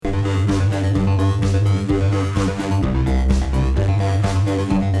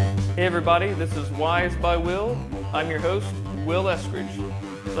everybody, this is Wise by Will. I'm your host, Will Eskridge.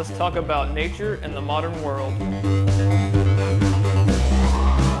 Let's talk about nature and the modern world.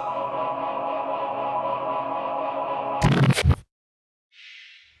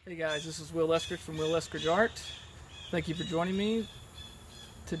 Hey guys, this is Will Eskridge from Will Eskridge Art. Thank you for joining me.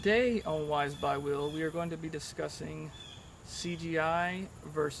 Today on Wise by Will, we are going to be discussing CGI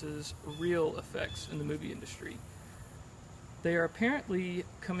versus real effects in the movie industry. They are apparently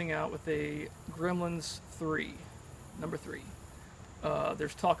coming out with a Gremlins 3, number 3.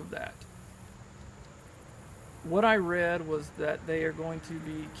 There's talk of that. What I read was that they are going to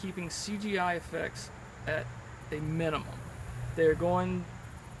be keeping CGI effects at a minimum. They're going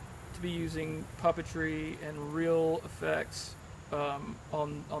to be using puppetry and real effects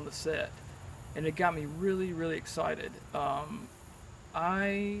on the set. And it got me really, really excited.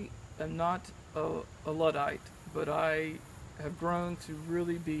 I am not a Luddite, but I have grown to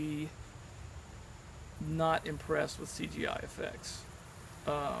really be not impressed with CGI effects.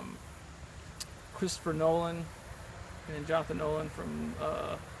 Christopher Nolan and Jonathan Nolan from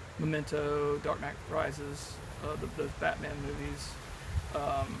Memento, Dark Knight Rises, those Batman movies.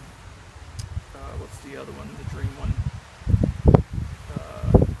 What's the other one? The dream one?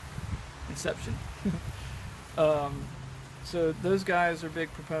 Inception. So those guys are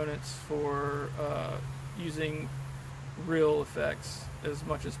big proponents for using real effects as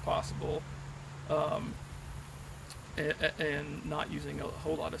much as possible, and not using a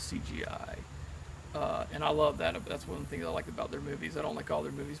whole lot of CGI. And I love that. That's one thing I like about their movies. I don't like all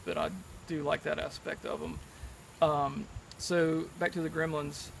their movies, but I do like that aspect of them. So back to the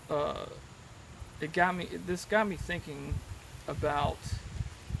Gremlins. This got me thinking about: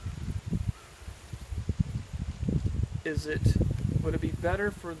 would it be better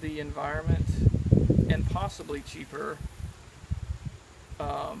for the environment and possibly cheaper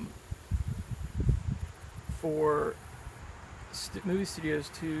for movie studios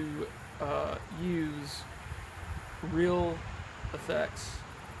to use real effects,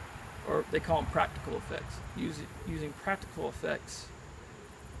 or they call them practical effects, using practical effects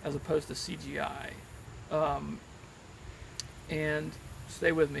as opposed to CGI? And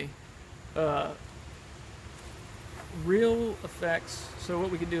stay with me. Real effects. So what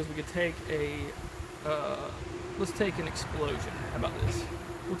we could do is we could take let's take an explosion. How about this?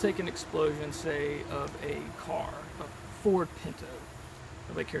 We'll take an explosion, say, of a car, a Ford Pinto.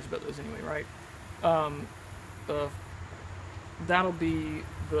 Nobody cares about those anyway, right? That'll be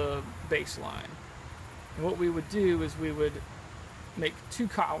the baseline. And what we would do is we would make two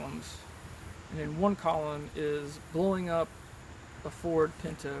columns, and in one column is blowing up a Ford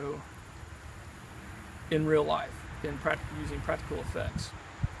Pinto in real life, using practical effects.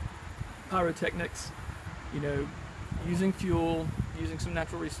 Pyrotechnics, using fuel, using some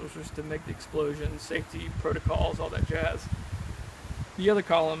natural resources to make the explosion, safety protocols, all that jazz. The other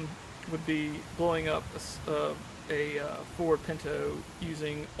column would be blowing up a Ford Pinto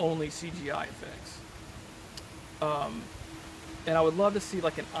using only CGI effects. And I would love to see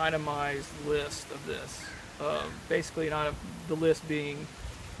like an itemized list of this. Basically, the list being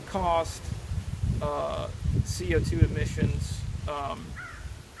cost, CO2 emissions,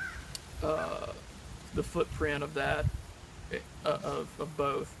 the footprint of that, of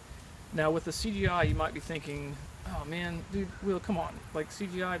both. Now with the CGI, you might be thinking, oh man, dude, Will, come on. Like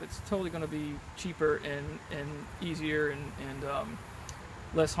CGI, that's totally going to be cheaper and easier and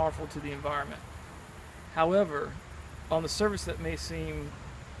less harmful to the environment. However, on the surface that may seem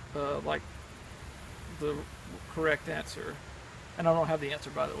like the correct answer, and I don't have the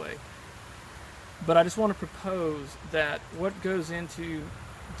answer, by the way, but I just want to propose that what goes into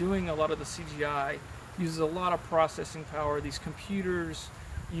doing a lot of the CGI uses a lot of processing power. These computers,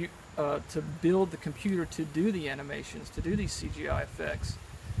 to build the computer to do the animations, to do these CGI effects.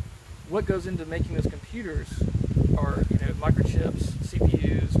 What goes into making those computers are, microchips,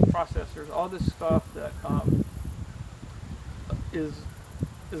 CPUs, processors, all this stuff that is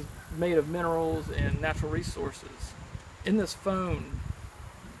made of minerals and natural resources. In this phone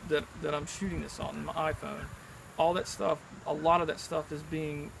that I'm shooting this on, my iPhone, all that stuff, a lot of that stuff is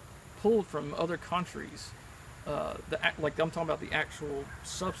being pulled from other countries. Like I'm talking about the actual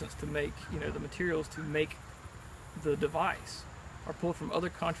substance to make, the materials to make the device are pulled from other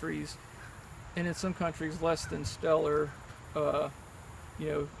countries, and in some countries less than stellar,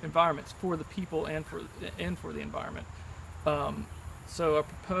 environments for the people and for the environment. So I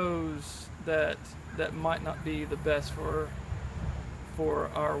propose that might not be the best for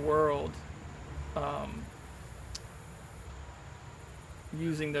our world.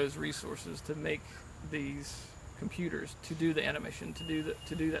 Using those resources to make these computers to do the animation, to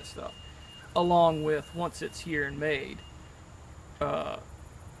do that stuff. along with once it's here and made, uh,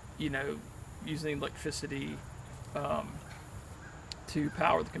 you know, using electricity um, to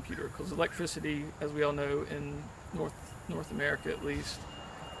power the computer, because electricity, as we all know, in North America at least,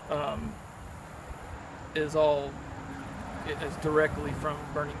 um, is all it is directly from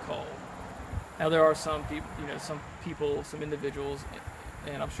burning coal. Now there are some people, some individuals,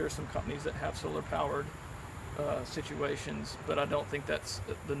 and I'm sure some companies that have solar powered situations, but I don't think that's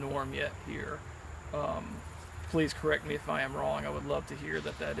the norm yet here. Um, Please correct me if I am wrong. I would love to hear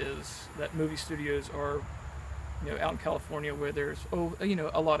that movie studios are, out in California where there's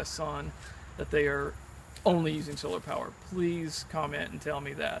a lot of sun, that they are only using solar power. Please comment and tell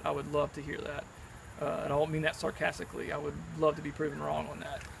me that. I would love to hear that. And I don't mean that sarcastically. I would love to be proven wrong on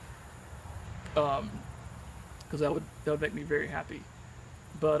that. Because that would make me very happy.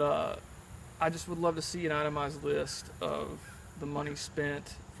 But I just would love to see an itemized list of the money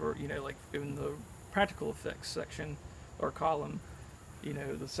spent for, like in the practical effects section or column,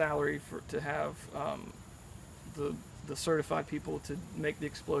 the salary to have the certified people to make the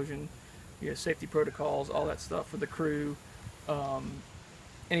explosion, safety protocols, all that stuff for the crew,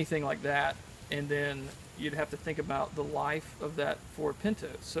 anything like that. And then you'd have to think about the life of that Ford Pinto.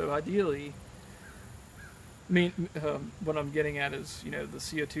 So ideally, what I'm getting at is, the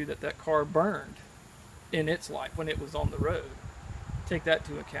CO2 that car burned in its life when it was on the road. Take that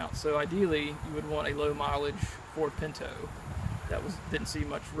into account. So ideally, you would want a low mileage Ford Pinto that didn't see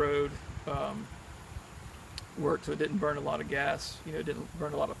much road work, so it didn't burn a lot of gas. Didn't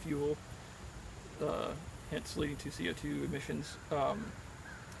burn a lot of fuel, hence leading to CO2 emissions.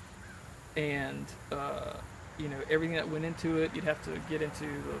 And everything that went into it, you'd have to get into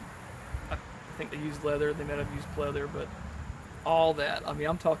I think they used leather. They might have used pleather, but all that.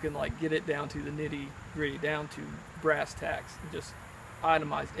 I'm talking like get it down to the nitty gritty, down to brass tacks, and just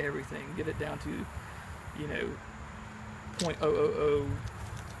itemize everything. Get it down to 0.0001%.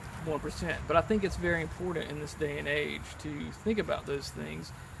 But I think it's very important in this day and age to think about those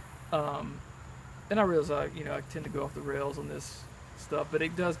things. And I realize I tend to go off the rails on this stuff, but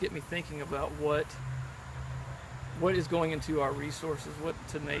it does get me thinking about what is going into our resources, what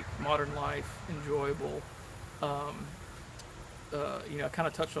to make modern life enjoyable. I kind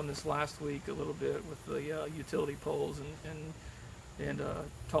of touched on this last week a little bit with the utility poles and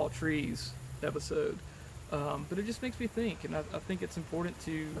tall trees episode. But it just makes me think, and I think it's important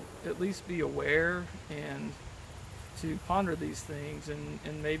to at least be aware and to ponder these things,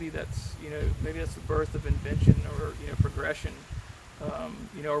 and maybe that's the birth of invention or progression.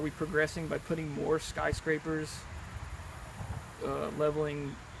 Are we progressing by putting more skyscrapers,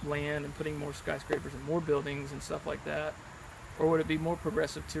 leveling land and putting more skyscrapers and more buildings and stuff like that? Or would it be more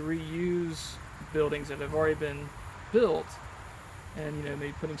progressive to reuse buildings that have already been built and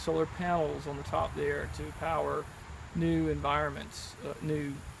maybe putting solar panels on the top there to power new environments,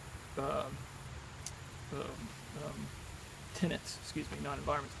 new tenants, not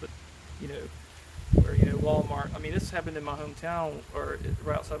environments, but where Walmart. This happened in my hometown, or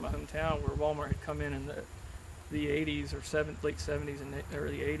right outside my hometown, where Walmart had come in the 80s or late 70s and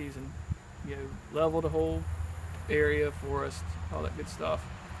early 80s, and leveled a whole area, forest, all that good stuff.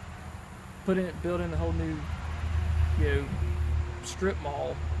 Built in a whole new strip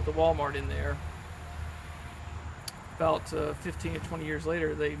mall with a Walmart in there. About 15 to 20 years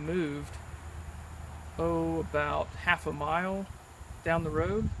later, they moved about half a mile down the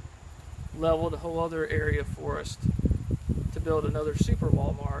road, leveled a whole other area of forest to build another super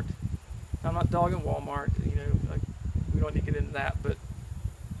Walmart. Now, I'm not dogging Walmart, we don't need to get into that, but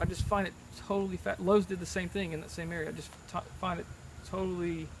I just find it totally Lowe's did the same thing in that same area. I just find it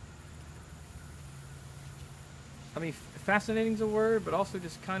totally, fascinating is a word, but also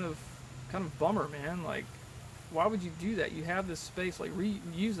just kind of bummer, man. Like, why would you do that? You have this space, like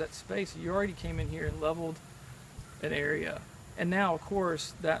reuse that space. You already came in here and leveled an area. And now, of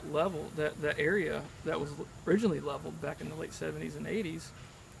course, that area that was originally leveled back in the late 70s and 80s,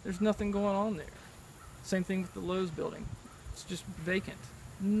 there's nothing going on there. Same thing with the Lowe's building. It's just vacant.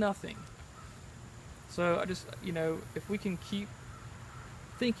 Nothing. So I just, if we can keep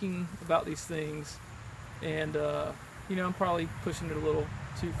thinking about these things, and, I'm probably pushing it a little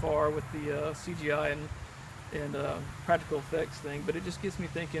too far with the CGI and practical effects thing, but it just gets me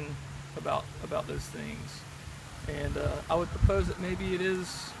thinking about those things. And I would propose that maybe it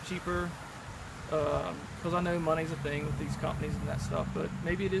is cheaper, because I know money's a thing with these companies and that stuff, but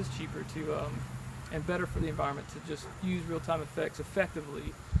maybe it is cheaper to, and better for the environment to just use real-time effects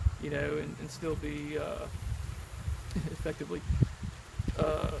effectively, and still be effectively,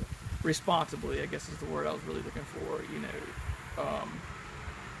 responsibly, I guess is the word I was really looking for,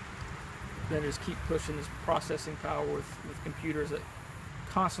 then just keep pushing this processing power with computers that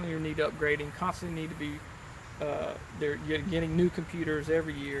constantly need upgrading, constantly need to be they're getting new computers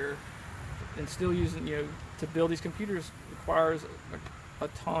every year, and still using, to build these computers requires a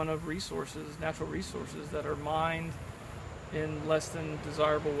ton of resources, natural resources that are mined in less than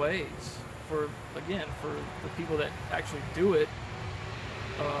desirable ways for the people that actually do it,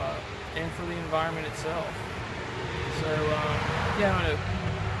 and for the environment itself. So yeah, I don't know.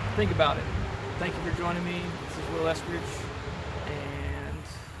 Think about it. Thank you for joining me. This is Will Eskridge, and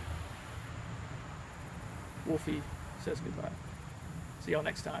Wolfie says goodbye. See y'all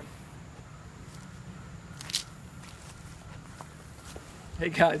next time. Hey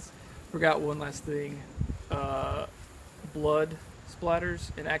guys, forgot one last thing. Blood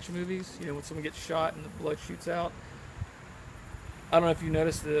splatters in action movies. When someone gets shot and the blood shoots out. I don't know if you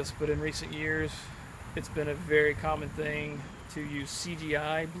noticed this, but in recent years, it's been a very common thing to use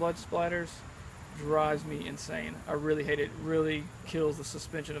CGI blood splatters. Drives me insane. I really hate it. It really kills the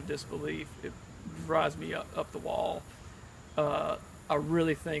suspension of disbelief. It drives me up the wall. I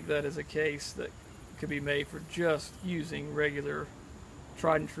really think that is a case that could be made for just using regular,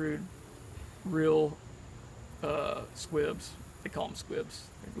 tried and true, real squibs. They call them squibs.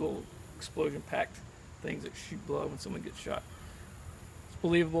 They're little explosion-packed things that shoot blood when someone gets shot. It's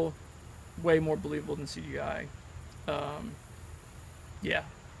believable, way more believable than CGI. Yeah,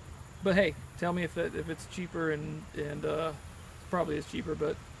 but hey, tell me if it's cheaper, and it probably is cheaper,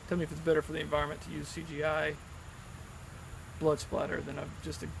 but tell me if it's better for the environment to use CGI blood splatter than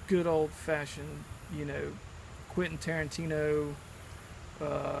just a good old-fashioned, Quentin Tarantino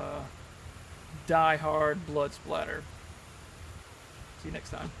die hard blood splatter. See you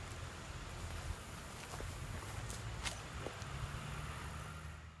next time.